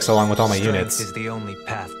turns take so long with all my units. Strength is the only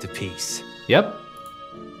path to peace. Yep.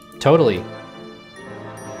 Totally.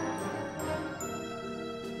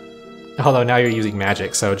 Although now you're using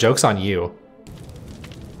magic, so joke's on you.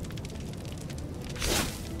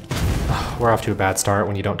 we're off to a bad start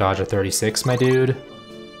when you don't dodge a 36, my dude.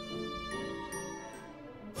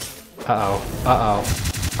 Uh-oh, uh-oh,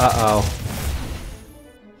 uh-oh.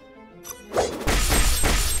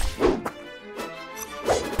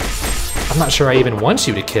 I'm not sure I even want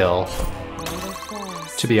you to kill,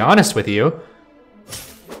 to be honest with you.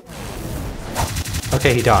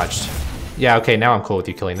 Okay, he dodged. Yeah, okay, now I'm cool with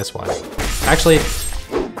you killing this one. Actually,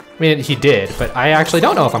 I mean, he did, but I actually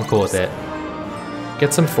don't know if I'm cool with it.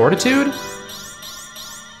 Get some fortitude?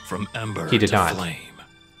 From ember He did to not. flame.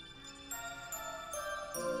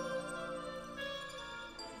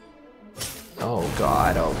 Oh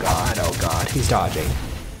god, oh god, oh god, he's dodging.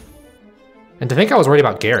 And to think I was worried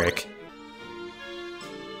about Garrick.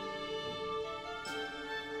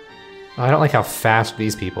 Oh, I don't like how fast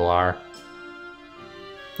these people are.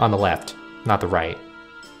 On the left, not the right.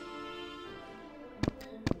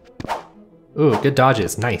 Ooh, good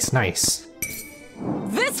dodges. Nice, nice.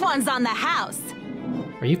 This one's on the house.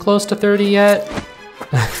 Are you close to 30 yet?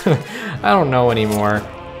 I don't know anymore.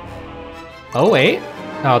 Oh, wait.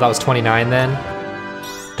 Oh, that was 29 then?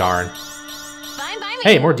 Darn. Fine by me.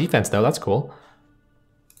 Hey, more defense though, that's cool.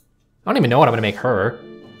 I don't even know what I'm gonna make her.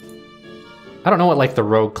 I don't know what like the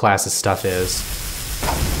rogue class's stuff is.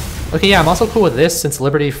 Okay, yeah, I'm also cool with this since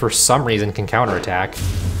Liberty for some reason can counterattack.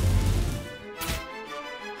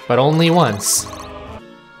 But only once.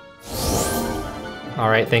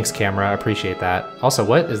 Alright, thanks camera, I appreciate that. Also,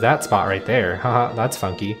 what is that spot right there? Haha, that's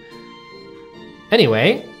funky.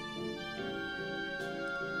 Anyway.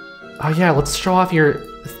 Oh yeah, let's show off your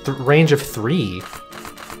range of 3.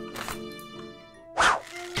 Oh,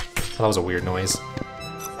 that was a weird noise.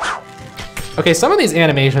 Okay, some of these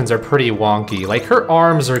animations are pretty wonky. Like, her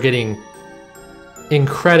arms are getting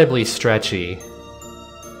incredibly stretchy.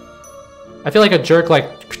 I feel like a jerk,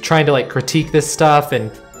 like, trying to, like, critique this stuff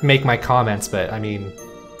and make my comments, but, I mean...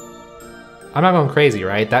 I'm not going crazy,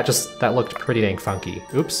 right? That looked pretty dang funky.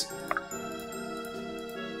 Oops.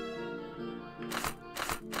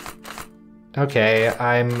 Okay,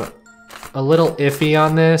 I'm a little iffy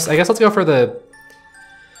on this. I guess let's go for the...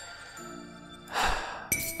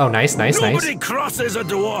 Oh, nice, nice, nice. Nobody crosses a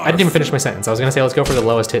dwarf. I didn't even finish my sentence. I was gonna say let's go for the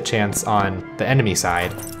lowest hit chance on the enemy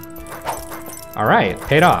side. All right,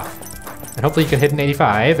 paid off. And hopefully you can hit an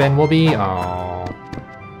 85 and we'll be, oh.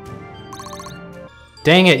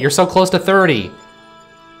 Dang it, you're so close to 30. I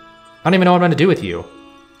don't even know what I'm gonna do with you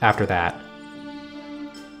after that.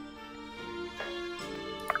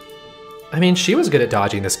 I mean, she was good at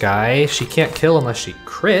dodging this guy. She can't kill unless she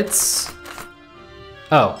crits.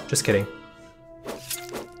 Oh, just kidding.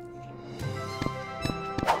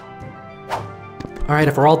 All right,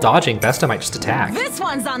 if we're all dodging, Vesta might just attack. This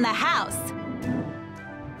one's on the house.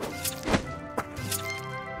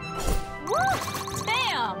 Woo!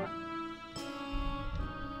 Bam!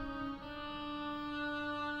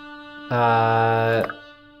 I'm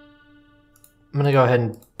gonna go ahead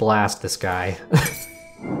and blast this guy.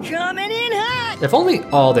 Coming in hot! If only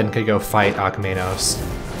Alden could go fight Akamenos.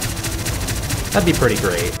 That'd be pretty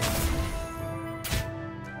great.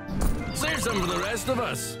 Save some for the rest of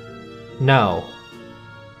us. No.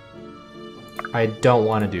 I don't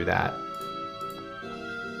want to do that.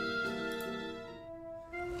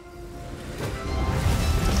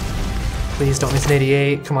 Please don't miss an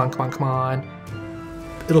 88. Come on, come on, come on.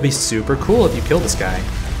 It'll be super cool if you kill this guy.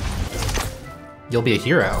 You'll be a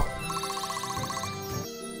hero.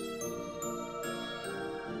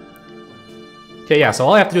 Okay, yeah, so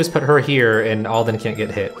all I have to do is put her here and Alden can't get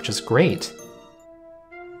hit, which is great.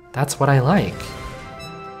 That's what I like.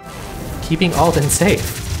 Keeping Alden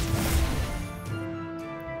safe.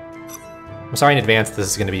 I'm sorry in advance this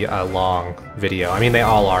is going to be a long video. I mean, they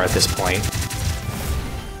all are at this point.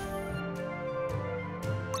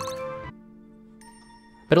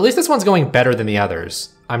 But at least this one's going better than the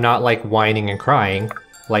others. I'm not like whining and crying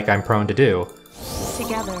like I'm prone to do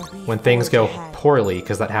Together, when things go poorly,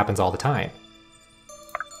 because that happens all the time.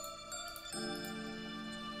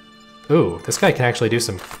 Ooh, this guy can actually do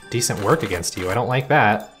some decent work against you. I don't like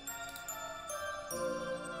that.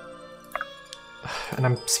 And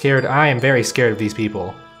I'm scared. I am very scared of these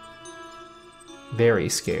people. Very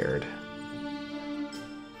scared.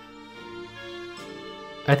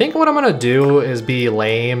 I think what I'm gonna do is be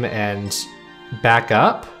lame and back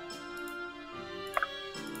up.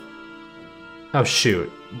 Oh shoot.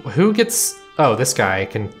 Who gets... Oh, this guy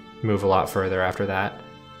can move a lot further after that.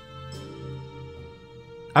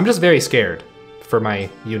 I'm just very scared for my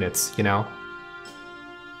units, you know?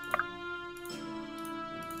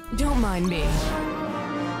 Don't mind me.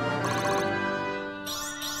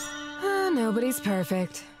 Nobody's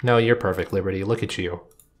perfect. No, you're perfect, Liberty. Look at you.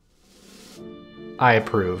 I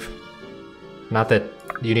approve. Not that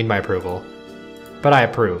you need my approval, but I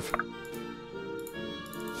approve.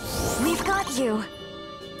 We've got you.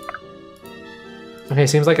 Okay,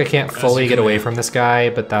 seems like I can't fully get away from this guy,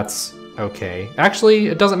 but that's okay. Actually,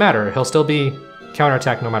 it doesn't matter. He'll still be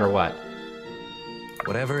counterattacked no matter what.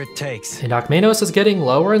 Whatever it takes. And Akmenos is getting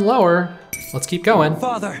lower and lower. Let's keep going.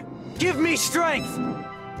 Father, give me strength!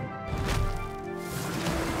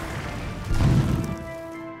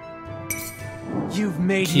 You've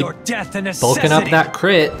made Keep your death a necessity. Bulking up that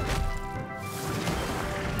crit.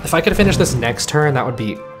 If I could finish this next turn, that would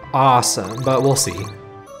be awesome, but we'll see.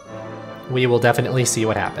 We will definitely see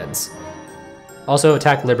what happens. Also,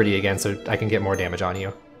 attack Liberty again so I can get more damage on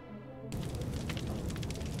you.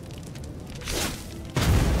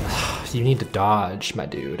 You need to dodge, my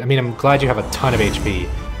dude. I mean, I'm glad you have a ton of HP,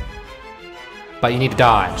 but you need to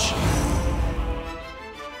dodge.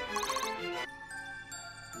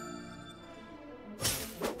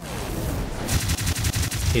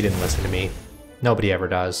 He didn't listen to me. Nobody ever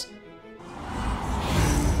does.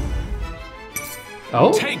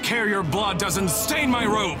 Oh? Take care your blood doesn't stain my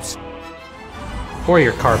robes! Or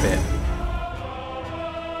your carpet.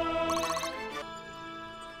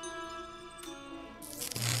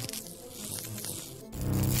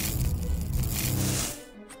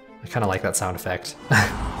 I kind of like that sound effect.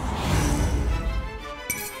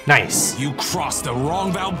 Nice. You crossed the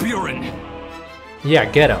wrong Valburin! Yeah,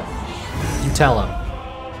 get him. You tell him.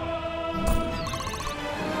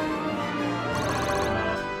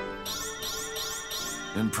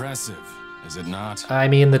 Impressive, is it not? I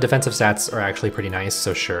mean, the defensive stats are actually pretty nice,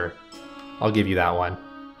 so sure. I'll give you that one.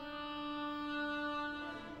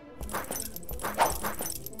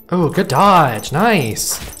 Oh, good dodge.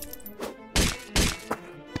 Nice.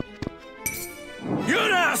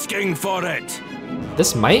 You're asking for it!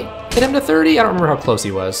 This might get him to 30? I don't remember how close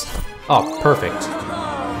he was. Oh, perfect.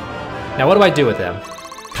 Now what do I do with him?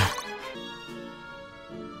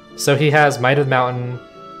 So he has Might of the Mountain,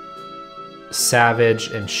 Savage,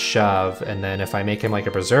 and Shove, and then if I make him like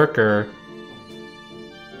a Berserker,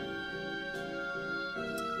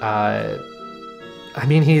 I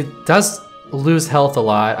mean, he does lose health a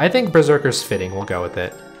lot. I think Berserker's fitting, we'll go with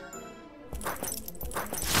it.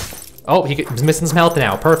 Oh, he's missing some health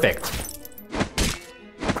now, perfect.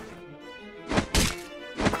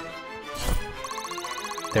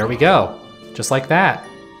 There we go, just like that.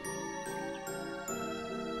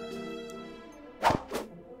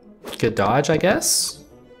 Good dodge, I guess?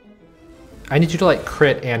 I need you to like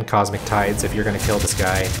crit and Cosmic Tides if you're gonna kill this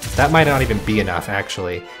guy. That might not even be enough,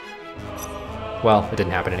 actually. Well, it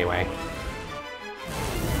didn't happen anyway.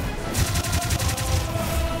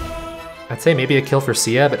 I'd say maybe a kill for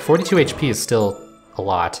Sia, but 42 HP is still a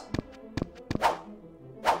lot.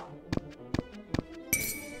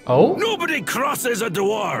 Oh? Nobody crosses a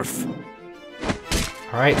dwarf!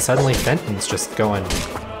 Alright, suddenly Fenton's just going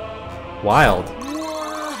wild.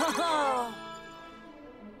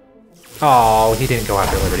 Oh, he didn't go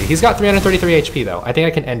after Liberty. He's got 333 HP though. I think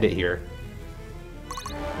I can end it here.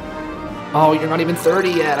 Oh, you're not even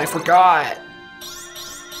 30 yet, I forgot.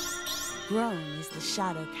 Grown is the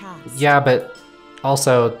shadow cast. Yeah, but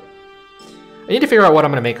also, I need to figure out what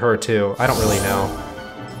I'm gonna make her too. I don't really know.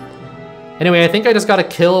 Anyway, I think I just gotta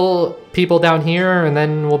kill people down here and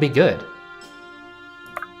then we'll be good.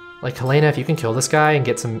 Like, Helena, if you can kill this guy and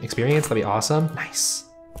get some experience, that'd be awesome. Nice.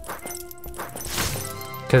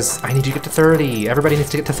 Because I need you to get to 30. Everybody needs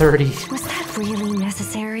to get to 30. Was that really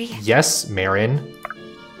necessary? Yes, Marin.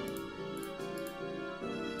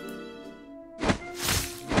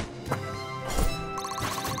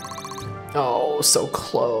 Oh, so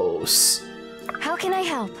close. How can I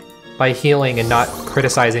help? By healing and not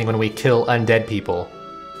criticizing when we kill undead people.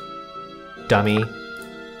 Dummy.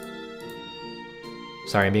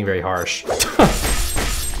 Sorry, I'm being very harsh.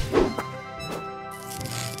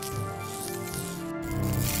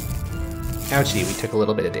 Ouchie, we took a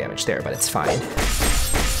little bit of damage there, but it's fine.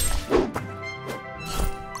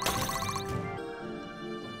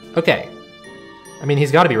 Okay. I mean,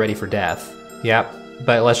 he's got to be ready for death. Yep,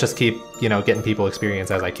 but let's just keep, you know, getting people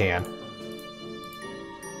experience as I can.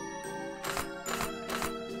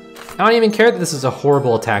 I don't even care that this is a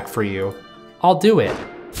horrible attack for you. I'll do it.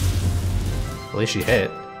 At least she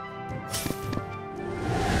hit.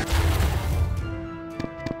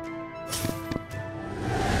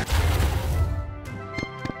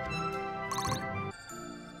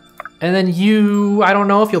 And then you, I don't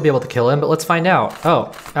know if you'll be able to kill him, but let's find out.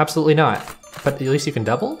 Oh, absolutely not. But at least you can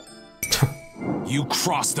double? You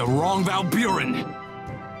crossed the wrong Valburin!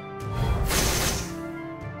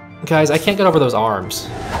 Guys, I can't get over those arms.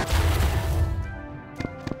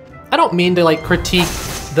 I don't mean to like critique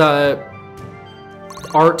the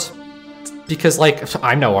art, because like,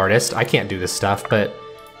 I'm no artist, I can't do this stuff, but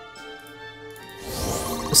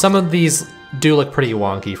some of these do look pretty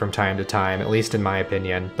wonky from time to time, at least in my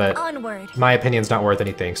opinion, but Onward. my opinion's not worth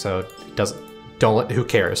anything, so it doesn't, who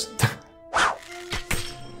cares?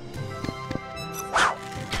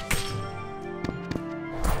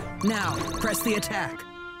 Now, press the attack.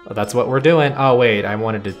 Well, that's what we're doing. Oh wait, I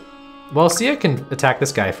wanted to, well, Sia can attack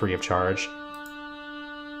this guy free of charge.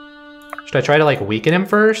 Should I try to like weaken him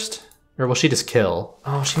first? Or will she just kill?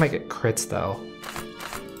 Oh, she might get crits though.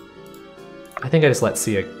 I think I just let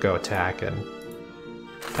Sia go attack and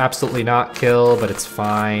absolutely not kill, but it's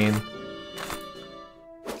fine.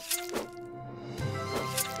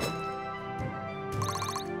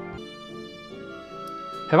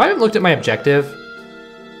 Have I even looked at my objective?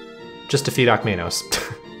 Just defeat Alkmenos.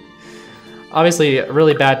 Obviously, a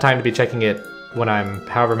really bad time to be checking it when I'm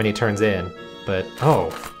however many turns in, but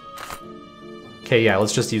oh. Okay, yeah,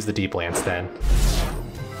 let's just use the Deep Lance then.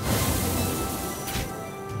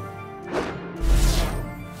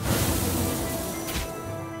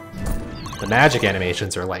 The magic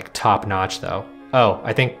animations are like top notch though. Oh,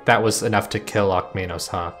 I think that was enough to kill Alkmenos,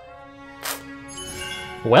 huh?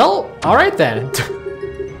 Well, alright then.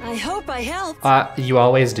 I hope I helped. You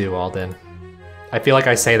always do, Alden. I feel like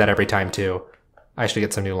I say that every time too. I should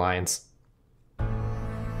get some new lines.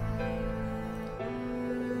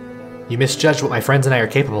 You misjudged what my friends and I are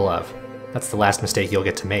capable of. That's the last mistake you'll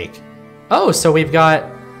get to make. Oh, so we've got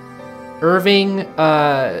Irving,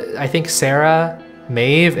 I think Sarah,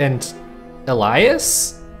 Maeve, and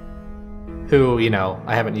Elias? Who, you know,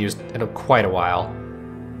 I haven't used in quite a while.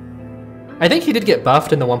 I think he did get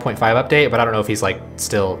buffed in the 1.5 update, but I don't know if he's like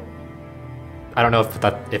still, I don't know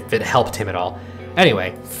if it helped him at all.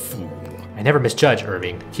 Anyway, I never misjudge,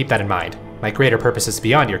 Irving. Keep that in mind. My greater purpose is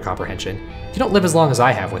beyond your comprehension. You don't live as long as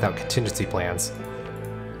I have without contingency plans.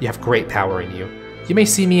 You have great power in you. You may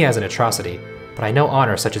see me as an atrocity, but I know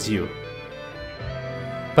honor such as you.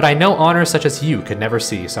 Could never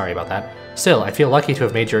see. Sorry about that. Still, I feel lucky to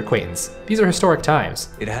have made your acquaintance. These are historic times.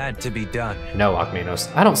 It had to be done. No, Alkmenos,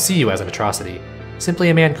 I don't see you as an atrocity. Simply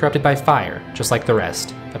a man corrupted by fire, just like the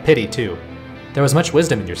rest. A pity, too. There was much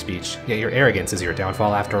wisdom in your speech, yet your arrogance is your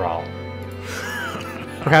downfall after all.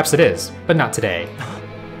 Perhaps it is, but not today.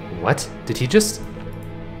 What? Did he just...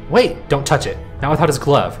 Wait, don't touch it. Not without his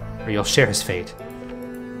glove, or you'll share his fate.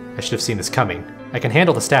 I should have seen this coming. I can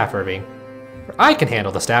handle the staff, Irving. I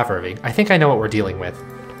think I know what we're dealing with.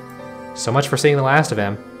 So much for seeing the last of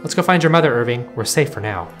him. Let's go find your mother, Irving. We're safe for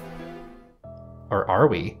now. Or are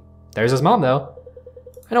we? There's his mom, though.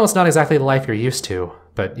 I know it's not exactly the life you're used to,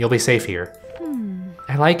 but you'll be safe here.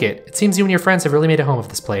 I like it. It seems you and your friends have really made a home of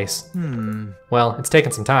this place. Well, it's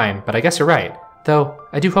taken some time, but I guess you're right. Though,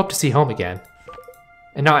 I do hope to see home again.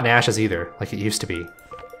 And not in ashes either, like it used to be.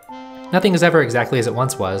 Nothing is ever exactly as it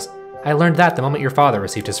once was. I learned that the moment your father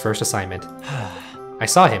received his first assignment. I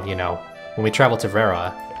saw him, you know, when we traveled to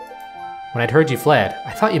Vera. When I'd heard you fled,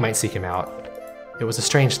 I thought you might seek him out. It was a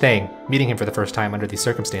strange thing, meeting him for the first time under these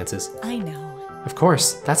circumstances. I know. Of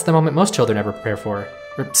course, that's the moment most children ever prepare for.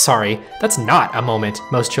 Sorry, that's not a moment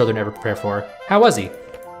most children ever prepare for. How was he?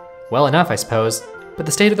 Well enough, I suppose, but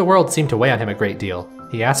the state of the world seemed to weigh on him a great deal.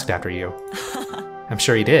 He asked after you. I'm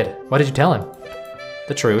sure he did. What did you tell him?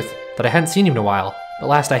 The truth, that I hadn't seen you in a while, but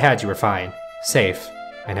last I had you were fine. Safe.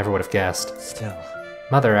 I never would have guessed. Still.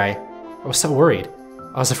 Mother, I was so worried.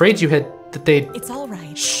 I was afraid that they'd... It's all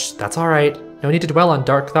right. Shh, that's all right. No need to dwell on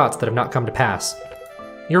dark thoughts that have not come to pass.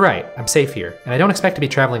 You're right, I'm safe here, and I don't expect to be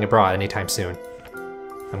traveling abroad anytime soon.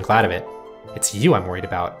 I'm glad of it. It's you I'm worried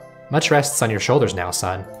about. Much rests on your shoulders now,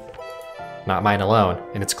 son. Not mine alone,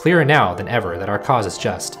 and it's clearer now than ever that our cause is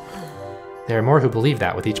just. There are more who believe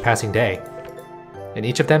that with each passing day. And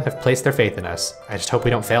each of them have placed their faith in us. I just hope we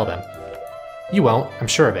don't fail them. You won't, I'm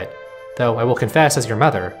sure of it. Though I will confess, as your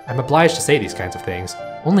mother, I'm obliged to say these kinds of things.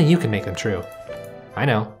 Only you can make them true. I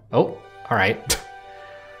know. Oh, alright.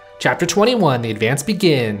 Chapter 21, the advance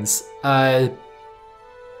begins. I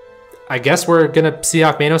guess we're gonna see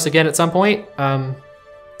Alkmenos again at some point.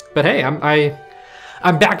 But hey,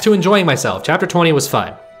 I'm back to enjoying myself. Chapter 20 was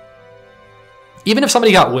fun. Even if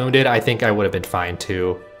somebody got wounded, I think I would have been fine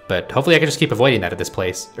too. But hopefully I can just keep avoiding that at this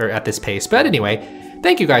pace. But anyway,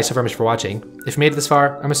 thank you guys so very much for watching. If you made it this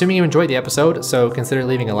far, I'm assuming you enjoyed the episode, so consider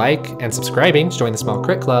leaving a like and subscribing to join the small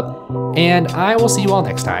crit club. And I will see you all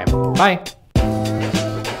next time. Bye.